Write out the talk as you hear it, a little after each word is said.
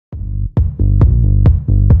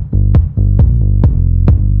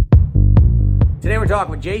Today we're talking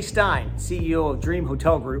with Jay Stein, CEO of Dream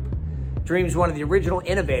Hotel Group. Dream is one of the original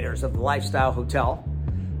innovators of the lifestyle hotel.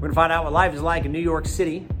 We're going to find out what life is like in New York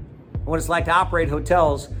City and what it's like to operate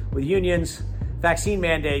hotels with unions, vaccine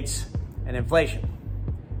mandates, and inflation.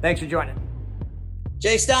 Thanks for joining.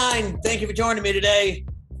 Jay Stein, thank you for joining me today.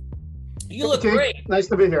 You look great. Nice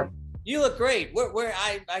to be here. You look great. Where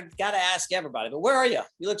I got to ask everybody, but where are you?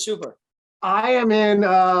 You look super. I am in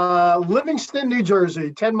Livingston, New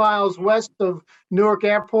Jersey, 10 miles west of Newark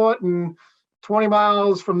Airport and 20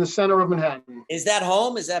 miles from the center of Manhattan. Is that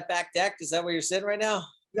home? Is that back deck? Is that where you're sitting right now?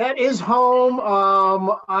 That is home.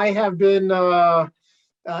 I have been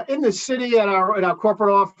in the city at our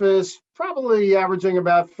corporate office, probably averaging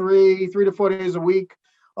about three to 4 days a week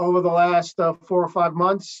over the last 4 or 5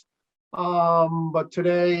 months. But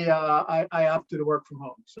today I opted to work from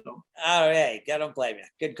home. So. All right, I don't blame you.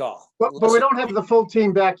 Good call. But we don't have the full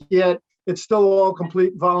team back yet. It's still all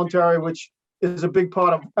complete voluntary, which is a big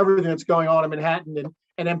part of everything that's going on in Manhattan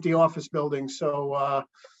and empty office buildings. So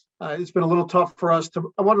it's been a little tough for us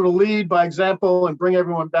I wanted to lead by example and bring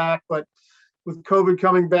everyone back, but with COVID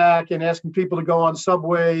coming back and asking people to go on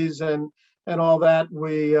subways and all that,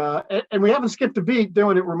 we haven't skipped a beat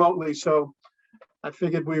doing it remotely. So I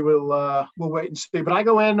figured we'll wait and see. But I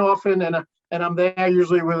go in often and I'm there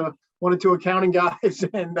usually with one or two accounting guys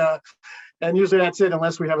and usually that's it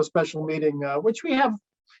unless we have a special meeting, which we have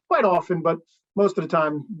quite often, but most of the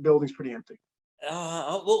time building's pretty empty.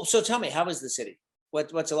 Well, so tell me, how is the city?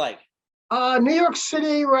 What's it like? New York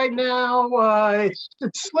City right now,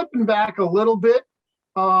 it's slipping back a little bit.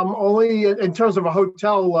 Only in terms of a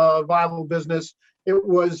hotel viable business, it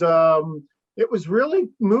was really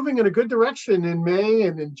moving in a good direction in May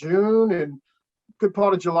and in June and good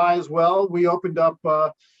part of July as well. We opened up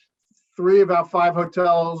 3 of our 5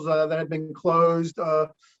 hotels that had been closed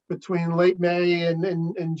between late May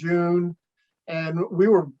and June, and we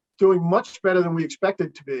were doing much better than we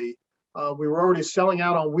expected to be. We were already selling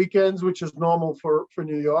out on weekends, which is normal for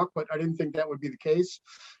New York, but I didn't think that would be the case.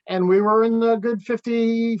 And we were in the good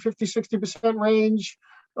 60% range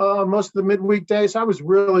most of the midweek days. I was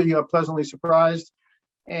really pleasantly surprised.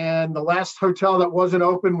 And the last hotel that wasn't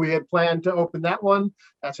open, we had planned to open that one.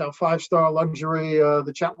 That's our 5-star luxury,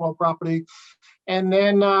 the Chatwell property. And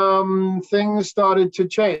then things started to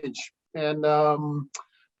change. And,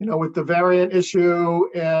 with the variant issue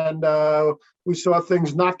and we saw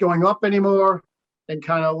things not going up anymore and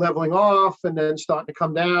kind of leveling off and then starting to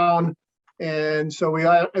come down. And so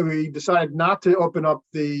we decided not to open up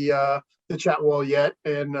the Chatwell yet.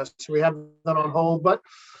 And so we have that on hold, but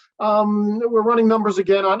we're running numbers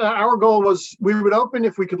again. Our goal was we would open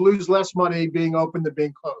if we could lose less money being open than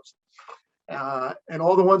being closed. And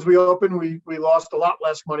all the ones we opened, we lost a lot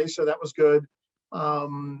less money. So that was good.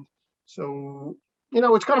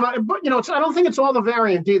 It's kind of, but I don't think it's all the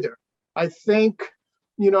variant either. I think,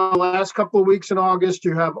 the last couple of weeks in August,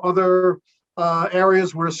 you have other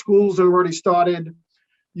areas where schools have already started.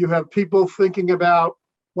 You have people thinking about,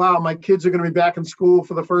 wow, my kids are going to be back in school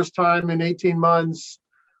for the first time in 18 months.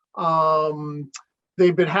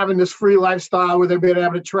 They've been having this free lifestyle where they've been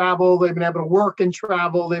able to travel. They've been able to work and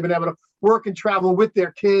travel. They've been able to work and travel with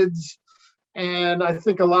their kids. And I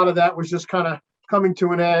think a lot of that was just kind of coming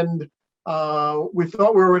to an end. We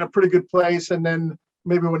thought we were in a pretty good place, and then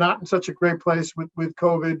maybe we're not in such a great place with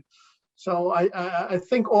COVID. So I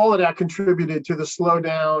think all of that contributed to the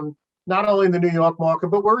slowdown, not only in the New York market,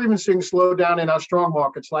 but we're even seeing slowdown in our strong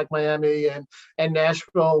markets like Miami and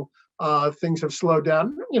Nashville. Things have slowed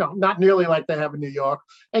down, not nearly like they have in New York.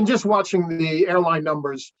 And just watching the airline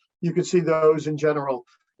numbers, you can see those in general.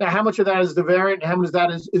 Now, how much of that is the variant? How much of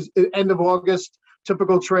that is end of August,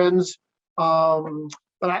 typical trends?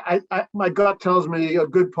 But my gut tells me a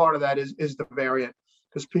good part of that is the variant,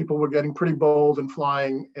 because people were getting pretty bold and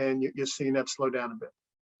flying, and you're seeing that slow down a bit.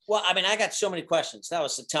 Well, I mean, I got so many questions. That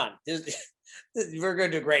was a ton. We're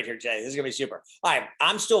going to do great here, Jay. This is going to be super. All right.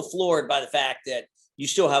 I'm still floored by the fact that you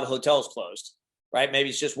still have hotels closed, right? Maybe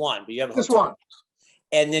it's just one, but you have a just hotel. One.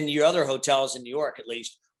 And then your other hotels in New York, at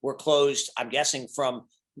least, were closed, I'm guessing, from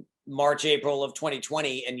March, April of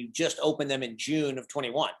 2020, and you just opened them in June of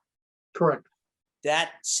 21. Correct.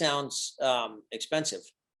 That sounds expensive.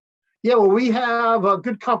 Yeah, well, we have a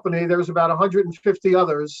good company. There's about 150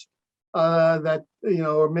 others that,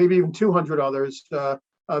 or maybe even 200 others that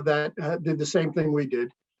did the same thing we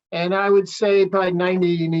did. And I would say probably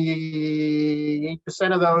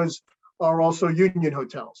 98% of those are also union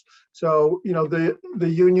hotels. So, the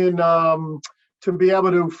union, to be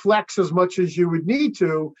able to flex as much as you would need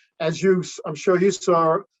to, I'm sure you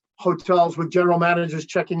saw hotels with general managers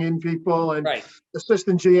checking in people and Right.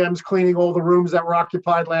 assistant GMs cleaning all the rooms that were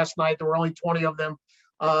occupied last night. There were only 20 of them.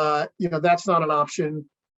 That's not an option.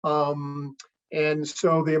 And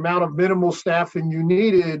so the amount of minimal staffing you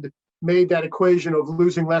needed made that equation of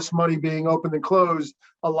losing less money being open than closed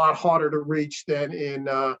a lot harder to reach than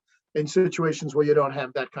in situations where you don't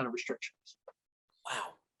have that kind of restrictions.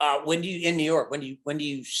 Wow. When do you in New York? When do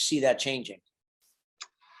you see that changing?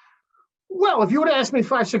 Well, if you would have asked me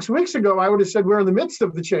 5-6 weeks ago, I would have said we're in the midst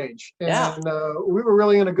of the change, and Yeah. we were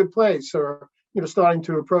really in a good place, or starting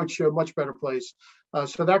to approach a much better place.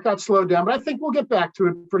 So that got slowed down, but I think we'll get back to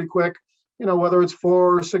it pretty quick. Whether it's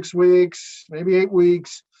 4 or 6 weeks, maybe 8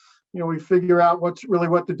 weeks. We figure out what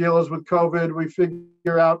the deal is with COVID. We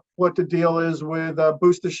figure out what the deal is with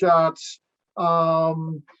booster shots.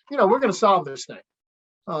 We're going to solve this thing.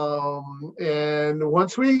 And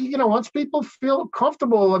once people feel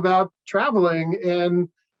comfortable about traveling and,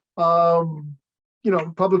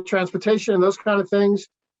 public transportation and those kind of things,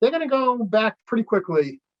 they're going to go back pretty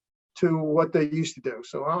quickly to what they used to do.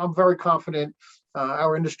 So I'm very confident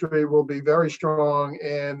our industry will be very strong.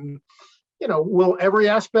 And, will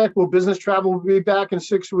business travel be back in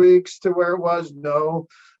 6 weeks to where it was? No.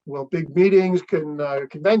 Will big meetings,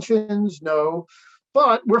 conventions? No.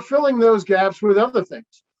 But we're filling those gaps with other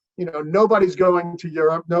things. Nobody's going to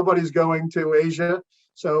Europe. Nobody's going to Asia.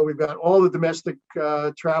 So we've got all the domestic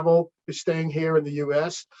travel is staying here in the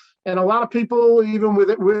U.S. And a lot of people, even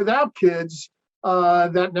without kids,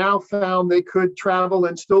 that now found they could travel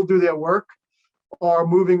and still do their work, are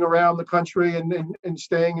moving around the country and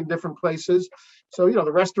staying in different places. So,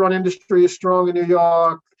 the restaurant industry is strong in New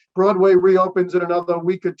York. Broadway reopens in another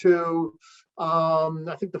week or two.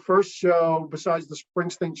 I think the first show, besides the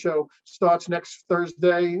Springsteen show, starts next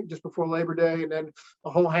Thursday, just before Labor Day, and then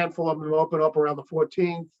a whole handful of them open up around the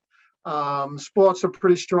 14th. Sports are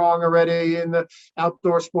pretty strong already in the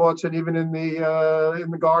outdoor sports and even in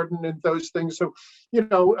the garden and those things. So,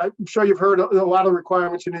 I'm sure you've heard a lot of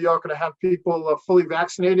requirements in New York are to have people fully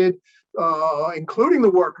vaccinated, including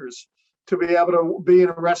the workers, to be able to be in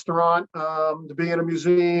a restaurant, to be in a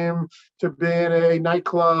museum, to be in a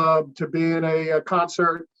nightclub, to be in a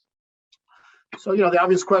concert. So, the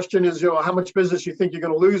obvious question is, how much business you think you're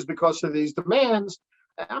going to lose because of these demands?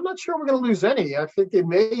 I'm not sure we're going to lose any. I think it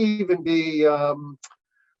may even be, a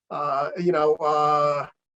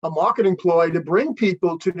marketing ploy to bring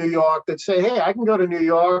people to New York that say, hey, I can go to New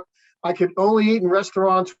York. I can only eat in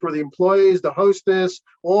restaurants where the employees, the hostess,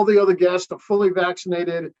 all the other guests are fully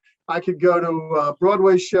vaccinated. I could go to a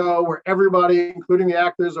Broadway show where everybody, including the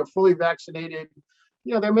actors, are fully vaccinated.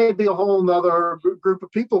 There may be a whole nother group of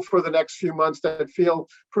people for the next few months that feel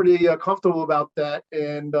pretty comfortable about that.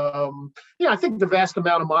 And, I think the vast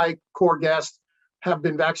amount of my core guests have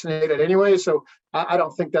been vaccinated anyway. So I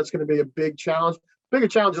don't think that's going to be a big challenge. Bigger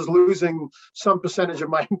challenge is losing some percentage of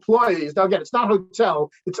my employees. Now, again, it's not hotel.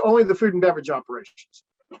 It's only the food and beverage operations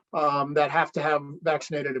that have to have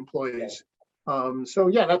vaccinated employees.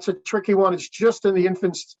 That's a tricky one. It's just in the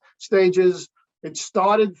infant stages. It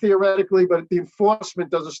started theoretically, but the enforcement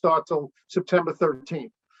doesn't start till September 13th.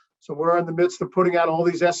 So we're in the midst of putting out all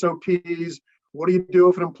these SOPs. What do you do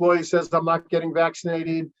if an employee says, I'm not getting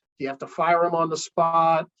vaccinated? Do you have to fire them on the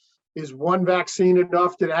spot? Is one vaccine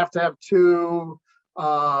enough? Do they have to have two?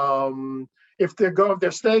 If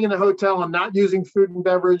they're staying in the hotel and not using food and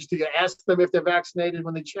beverage, do you ask them if they're vaccinated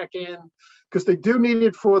when they check in? Because they do need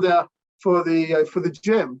it for the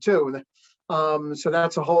gym too. So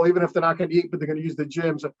that's a whole, even if they're not going to eat, but they're going to use the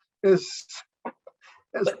gym. So there's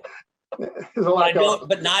a lot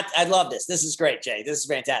going on. I love this. This is great, Jay. This is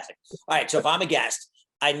fantastic. All right. So if I'm a guest,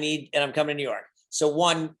 and I'm coming to New York. So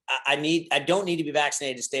one, I don't need to be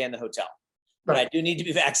vaccinated to stay in the hotel, but I do need to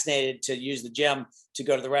be vaccinated to use the gym, to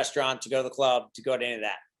go to the restaurant, to go to the club, to go to any of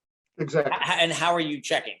that. Exactly. And how are you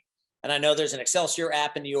checking? And I know there's an Excelsior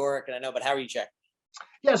app in New York, but how are you checking?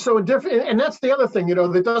 Yeah, so and that's the other thing,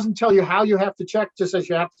 that doesn't tell you how you have to check, just as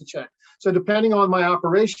you have to check. So depending on my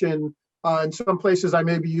operation, in some places I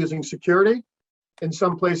may be using security. In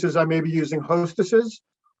some places I may be using hostesses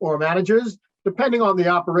or managers, depending on the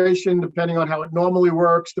operation, depending on how it normally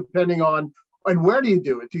works, depending on, and where do you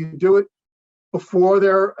do it? Do you do it before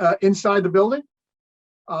they're inside the building?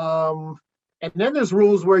 And then there's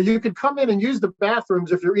rules where you could come in and use the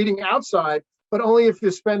bathrooms if you're eating outside, but only if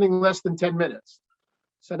you're spending less than 10 minutes.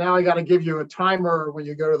 So now I got to give you a timer when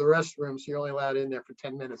you go to the restroom, so you're only allowed in there for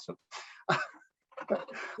 10 minutes.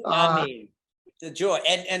 I mean, the joy.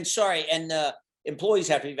 And sorry, and employees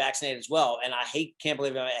have to be vaccinated as well. And I hate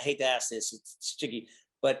to ask this, it's sticky,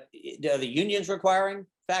 but are the unions requiring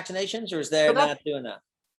vaccinations, or is they not doing that?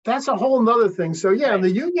 That's a whole nother thing. So yeah, in Right.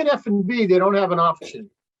 the union F&B, they don't have an option.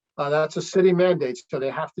 That's a city mandate, so they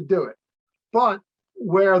have to do it. But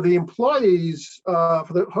where the employees, for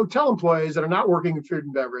the hotel employees that are not working in food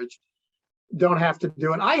and beverage, don't have to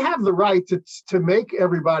do it. I have the right to make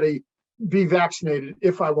everybody be vaccinated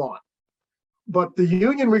if I want. But the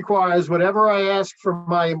union requires whatever I ask for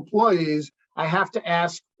my employees, I have to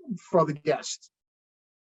ask for the guests.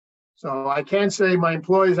 So I can say my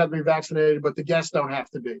employees have to be vaccinated, but the guests don't have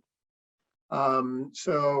to be.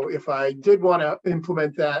 So if I did want to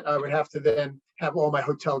implement that, I would have to then have all my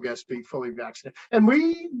hotel guests be fully vaccinated. And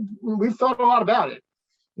we've thought a lot about it.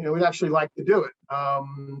 We'd actually like to do it,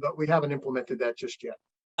 but we haven't implemented that just yet.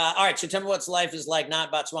 All right. So tell me what's life is like,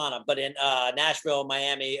 not Botswana, but in Nashville,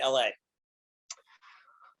 Miami, LA.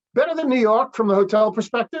 Better than New York from the hotel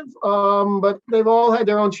perspective, but they've all had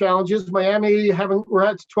their own challenges. Miami, we're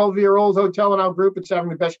at a 12-year-old hotel in our group. It's having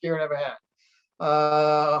the best year it ever had.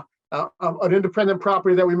 An independent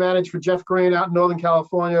property that we manage for Jeff Green out in Northern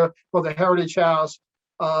California called the Heritage House,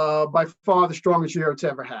 by far the strongest year it's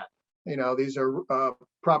ever had. These are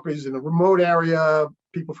properties in a remote area,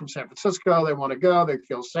 people from San Francisco, they want to go, they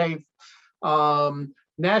feel safe.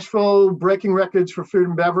 Nashville, breaking records for food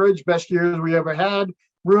and beverage, best years we ever had.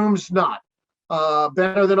 Rooms, not.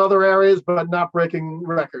 Better than other areas, but not breaking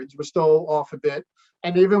records. We're still off a bit.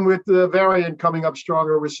 And even with the variant coming up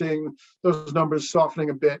stronger, we're seeing those numbers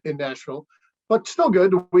softening a bit in Nashville, but still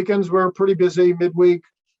good. The weekends were pretty busy, midweek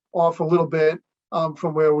off a little bit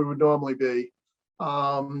from where we would normally be.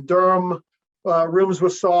 Durham, rooms were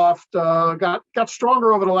soft, got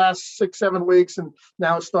stronger over the last 6-7 weeks, and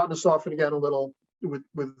now it's starting to soften again a little with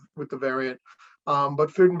the variant.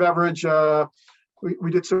 But food and beverage,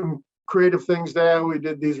 we did some creative things there. We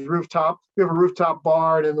did we have a rooftop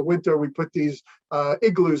bar, and in the winter we put these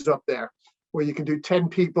igloos up there where you can do 10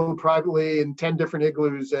 people privately in 10 different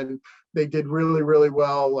igloos, and they did really, really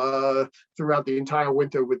well throughout the entire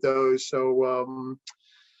winter with those. So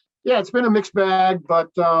yeah, it's been a mixed bag, but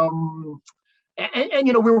we're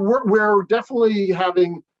definitely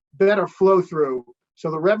having better flow through.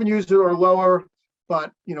 So the revenues are lower,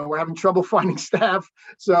 but we're having trouble finding staff,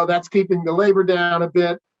 so that's keeping the labor down a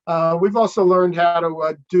bit. We've also learned how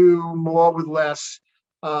to do more with less.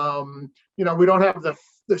 We don't have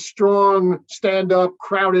the strong stand-up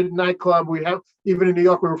crowded nightclub we have. Even in New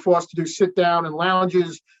York, we were forced to do sit-down and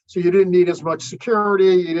lounges, so you didn't need as much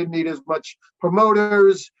security, you didn't need as much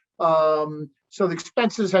promoters. So the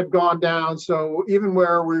expenses had gone down. So even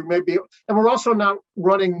where we may be, and we're also not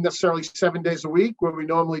running necessarily 7 days a week where we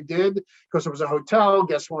normally did, because it was a hotel,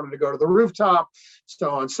 guests wanted to go to the rooftop.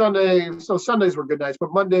 So Sundays were good nights,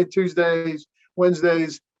 but Monday, Tuesdays,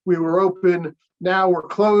 Wednesdays, we were open. Now we're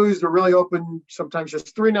closed. We're really open sometimes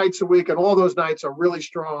just 3 nights a week, and all those nights are really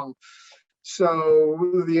strong.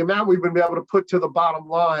 So the amount we've been able to put to the bottom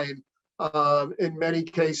line in many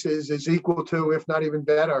cases is equal to, if not even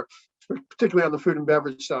better, particularly on the food and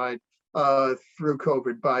beverage side, through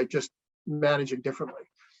COVID, by just managing differently.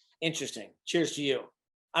 Interesting. Cheers to you.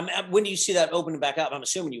 When do you see that opening back up? I'm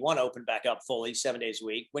assuming you want to open back up fully 7 days a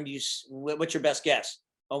week. What's your best guess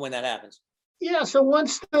on when that happens? Yeah, so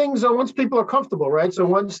once people are comfortable, right? So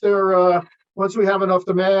once we have enough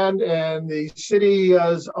demand and the city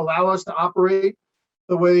allow us to operate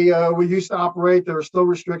the way we used to operate, there are still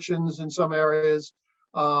restrictions in some areas.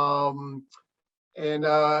 Once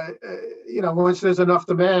there's enough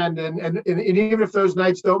demand, and even if those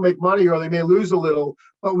nights don't make money or they may lose a little,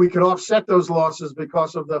 but we can offset those losses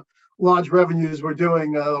because of the large revenues we're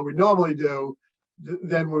doing, we normally do,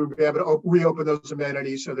 then we'll be able to reopen those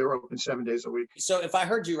amenities so they're open 7 days a week. So if I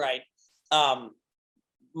heard you right,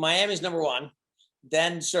 Miami's number one,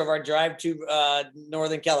 then sort of our drive to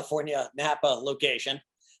Northern California, Napa location.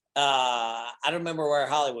 I don't remember where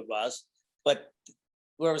Hollywood was, but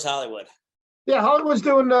where was Hollywood? Yeah, Hollywood's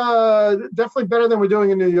doing definitely better than we're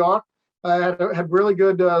doing in New York. Had really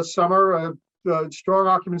good summer, strong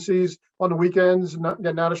occupancies on the weekends,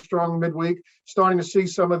 not a strong midweek. Starting to see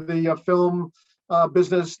some of the film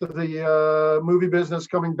business, the movie business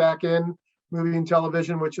coming back in, movie and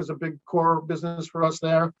television, which is a big core business for us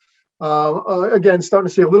there. Again, starting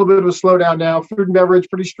to see a little bit of a slowdown now. Food and beverage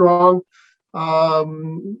pretty strong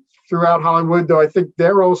throughout Hollywood, though I think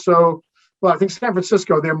they're also, well, I think San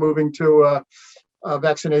Francisco, they're moving to a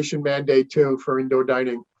vaccination mandate too for indoor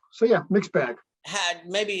dining. So yeah, mixed bag.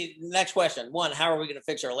 Maybe next question. One, how are we going to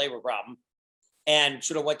fix our labor problem? And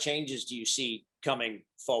sort of what changes do you see coming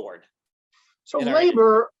forward? So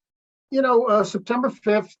labor, September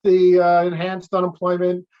 5th, the enhanced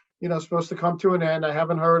unemployment, supposed to come to an end. I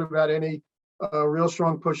haven't heard about any real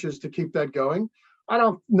strong pushes to keep that going. I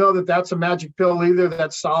don't know that that's a magic pill either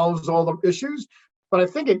that solves all the issues, but I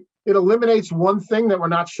think it eliminates one thing that we're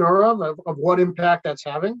not sure of what impact that's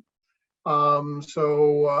having. And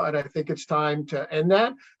I think it's time to end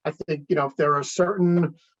that. I think, if there are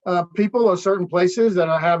certain people or certain places that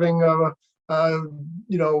are having,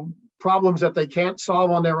 problems that they can't solve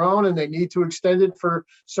on their own and they need to extend it for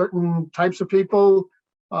certain types of people,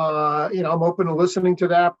 I'm open to listening to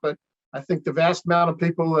that. But I think the vast amount of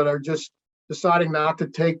people that are just deciding not to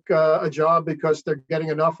take a job because they're getting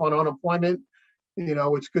enough on unemployment,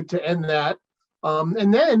 it's good to end that.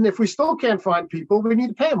 And then if we still can't find people, we need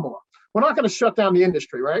to pay them more. We're not going to shut down the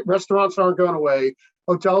industry, right? Restaurants aren't going away.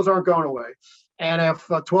 Hotels aren't going away. And if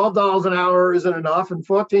 $12 an hour isn't enough and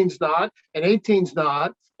 14's not and 18's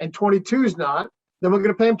not and 22's not, then we're going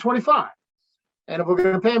to pay them 25. And if we're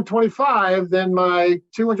going to pay them 25, then my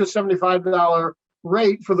 $275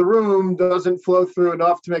 rate for the room doesn't flow through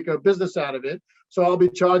enough to make a business out of it. So I'll be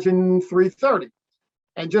charging $330.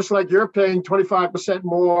 And just like you're paying 25%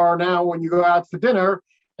 more now when you go out for dinner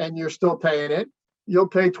and you're still paying it, you'll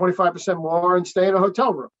pay 25% more and stay in a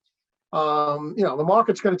hotel room. The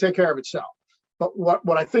market's going to take care of itself. But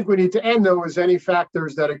what I think we need to end, though, is any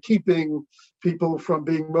factors that are keeping people from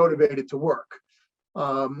being motivated to work.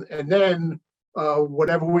 And then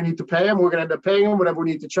whatever we need to pay them, we're going to end up paying them. Whatever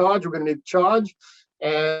we need to charge, we're going to need to charge.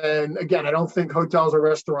 And again, I don't think hotels or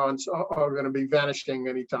restaurants are going to be vanishing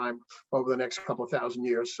anytime over the next couple of thousand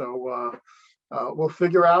years. So we'll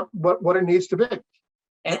figure out what it needs to be.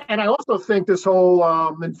 And I also think this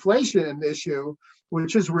whole inflation issue,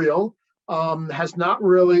 which is real, has not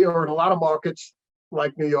really, or in a lot of markets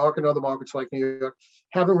like New York and other markets like New York,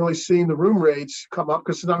 haven't really seen the room rates come up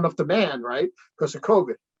because there's not enough demand, right? Because of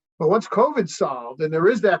COVID. But once COVID's solved and there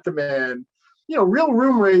is that demand, real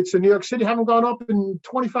room rates in New York City haven't gone up in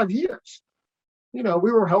 25 years. We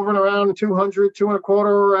were hovering around 200,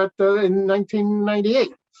 225 in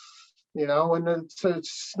 1998. And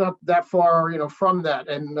it's not that far, from that.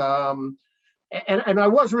 And I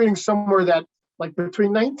was reading somewhere that like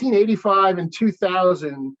between 1985 and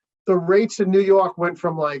 2000, the rates in New York went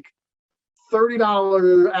from like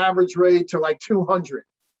 $30 average rate to like 200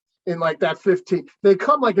 in like that 15. They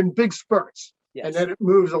come like in big spurts, yes. And then it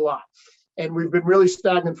moves a lot. And we've been really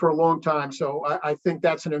stagnant for a long time. So I think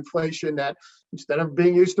that's an inflation that instead of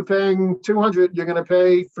being used to paying 200, you're going to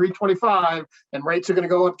pay 325 and rates are going to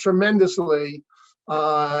go up tremendously.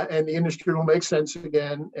 And the industry will make sense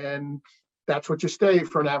again. And that's what you stay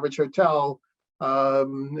for an average hotel.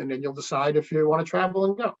 And then you'll decide if you want to travel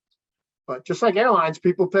and go. But just like airlines,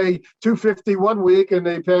 people pay $250 one week and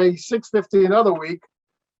they pay $650 another week.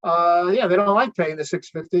 They don't like paying the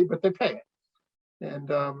 $650, but they pay it. And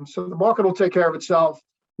so the market will take care of itself.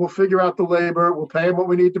 We'll figure out the labor. We'll pay them what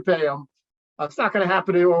we need to pay them. It's not going to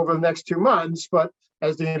happen over the next 2 months, but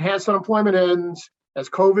as the enhanced unemployment ends, as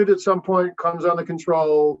COVID at some point comes under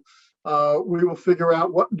control, we will figure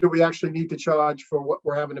out what do we actually need to charge for what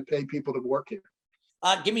we're having to pay people to work here.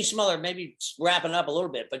 Give me some other, maybe wrapping up a little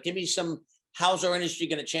bit, but give me some, how's our industry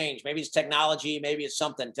going to change? Maybe it's technology, maybe it's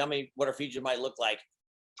something. Tell me what our future might look like.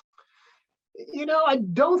 I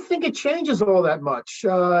don't think it changes all that much.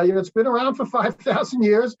 It's been around for 5,000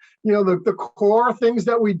 years. The core things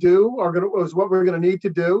that we do is what we're going to need to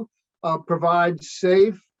do. Provide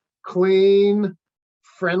safe, clean,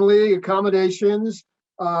 friendly accommodations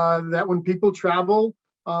that when people travel,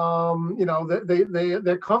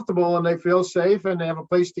 they're comfortable and they feel safe and they have a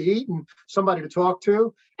place to eat and somebody to talk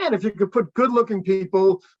to. And if you could put good-looking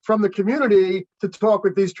people from the community to talk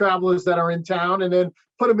with these travelers that are in town and then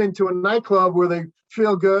put them into a nightclub where they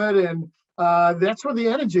feel good, and that's where the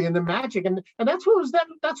energy and the magic and that's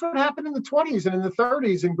what happened in the 20s and in the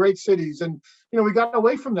 30s in great cities. And we got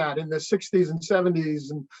away from that in the 60s and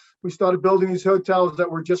 70s, and we started building these hotels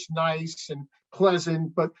that were just nice and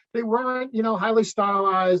pleasant, but they weren't, highly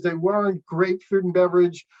stylized. They weren't great food and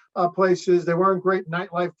beverage places. They weren't great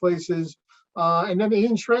nightlife places. And then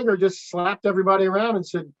Ian Schrager just slapped everybody around and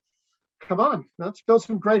said, come on, let's build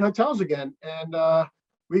some great hotels again. And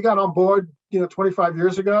we got on board, 25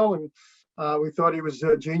 years ago, and we thought he was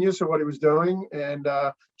a genius at what he was doing, and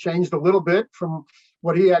changed a little bit from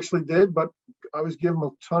what he actually did, but I always give him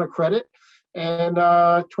a ton of credit. And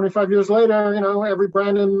 25 years later, every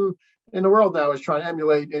brand in the world now is trying to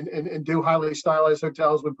emulate and do highly stylized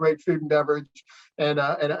hotels with great food and beverage and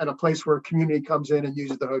a place where a community comes in and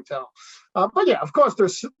uses the hotel. But yeah, of course,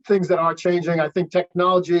 there's things that are changing. I think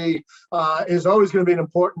technology is always going to be an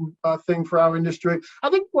important thing for our industry. I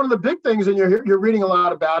think one of the big things, and you're reading a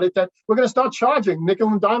lot about it, that we're going to start charging nickel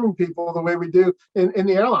and diming people the way we do in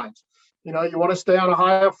the airlines. You want to stay on a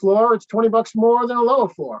higher floor, it's $20 more than a lower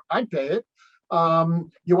floor. I'd pay it.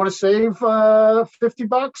 You want to save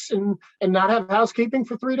 $50 and not have housekeeping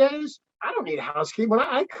for 3 days? I don't need housekeeping. When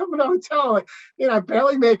I come in a hotel, I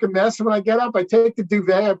barely make a mess. When I get up, I take the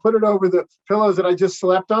duvet, I put it over the pillows that I just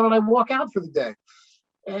slept on, and I walk out for the day.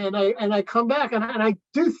 And I come back, and I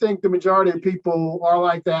do think the majority of people are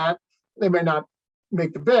like that. They may not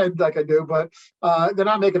make the bed like I do, but they're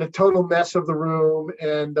not making a total mess of the room.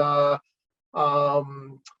 And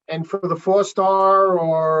for the 4-star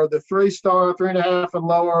or the 3-star, 3.5 and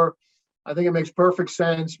lower, I think it makes perfect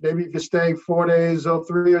sense. Maybe if you stay 4 days or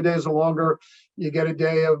 3 days or longer, you get a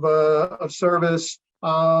day of service.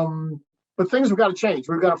 But things have got to change.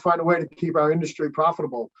 We've got to find a way to keep our industry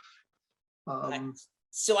profitable.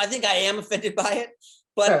 So I think I am offended by it,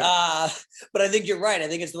 but I think you're right. I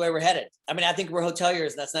think it's the way we're headed. I mean, I think we're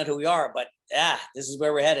hoteliers. That's not who we are, but this is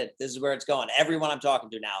where we're headed. This is where it's going. Everyone I'm talking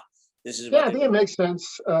to now, this is. I think it makes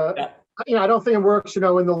sense. I don't think it works, in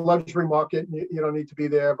the luxury market. You don't need to be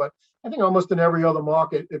there, but I think almost in every other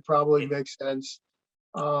market, it probably makes sense.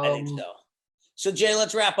 I think so. So Jay,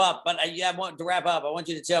 let's wrap up. But I want to wrap up. I want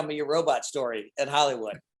you to tell me your robot story at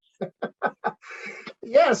Hollywood.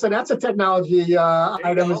 Yes, and that's a technology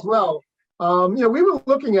item as well. We were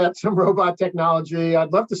looking at some robot technology.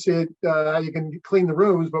 I'd love to see it, how you can clean the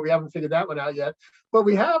rooms, but we haven't figured that one out yet. But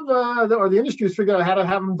we have, the industry's figured out how to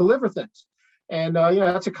have them deliver things. And,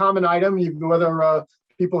 that's a common item, whether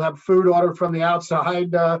people have food ordered from the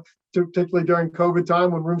outside, particularly during COVID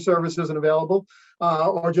time when room service isn't available,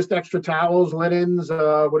 or just extra towels, linens,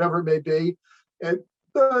 whatever it may be.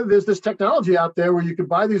 There's this technology out there where you can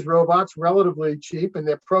buy these robots relatively cheap, and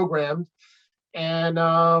they're programmed, and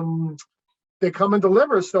they come and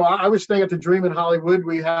deliver. So I was staying at the Dream in Hollywood.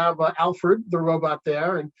 We have Alfred, the robot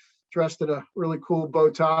there, and dressed in a really cool bow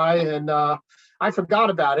tie. And I forgot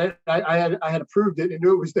about it. I had approved it and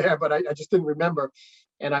knew it was there, but I just didn't remember.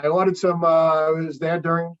 And I ordered some. I was there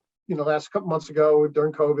during last couple months ago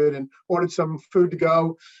during COVID, and ordered some food to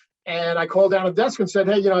go. And I called down at the desk and said,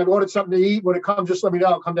 hey, I ordered something to eat. When it comes, just let me know.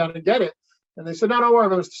 I'll come down and get it. And they said, no, don't worry,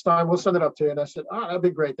 Mr. Stein. We'll send it up to you. And I said, that'd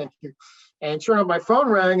be great. Thank you. And sure enough, my phone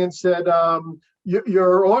rang and said,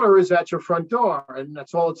 your order is at your front door. And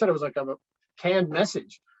that's all it said. It was like a canned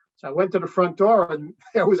message. So I went to the front door, and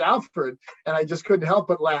it was Alfred. And I just couldn't help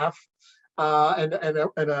but laugh. And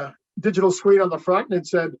a digital screen on the front. And it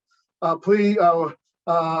said, please,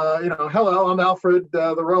 hello, I'm Alfred,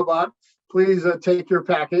 the robot. Please take your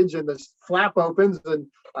package. And this flap opens, and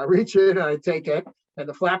I reach in and I take it, and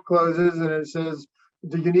the flap closes, and it says,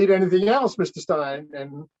 do you need anything else, Mr. Stein?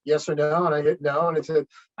 And yes or no. And I hit no. And it said,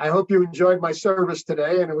 I hope you enjoyed my service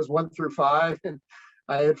today. And it was 1 through 5. And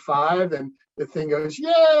I hit 5, and the thing goes,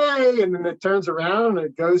 yay. And then it turns around and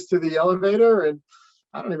it goes to the elevator. And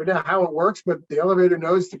I don't even know how it works, but the elevator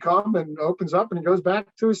knows to come and opens up, and it goes back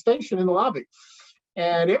to his station in the lobby.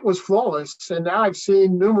 And it was flawless. And now I've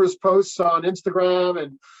seen numerous posts on Instagram,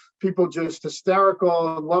 and people just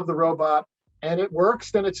hysterical and love the robot. And it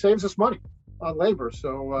works, and it saves us money on labor.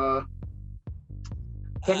 So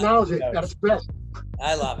technology at its best.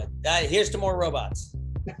 I love it. Here's to more robots.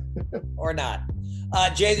 Or not.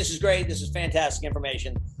 Jay, this is great. This is fantastic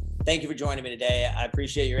information. Thank you for joining me today. I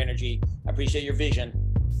appreciate your energy. I appreciate your vision.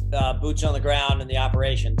 Boots on the ground and the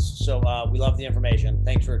operations. So we love the information.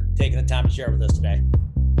 Thanks for taking the time to share with us today.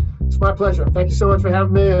 It's my pleasure. Thank you so much for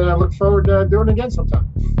having me, and I look forward to doing it again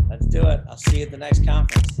sometime. Let's do it. I'll see you at the next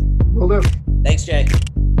conference. Will do. Thanks, Jay.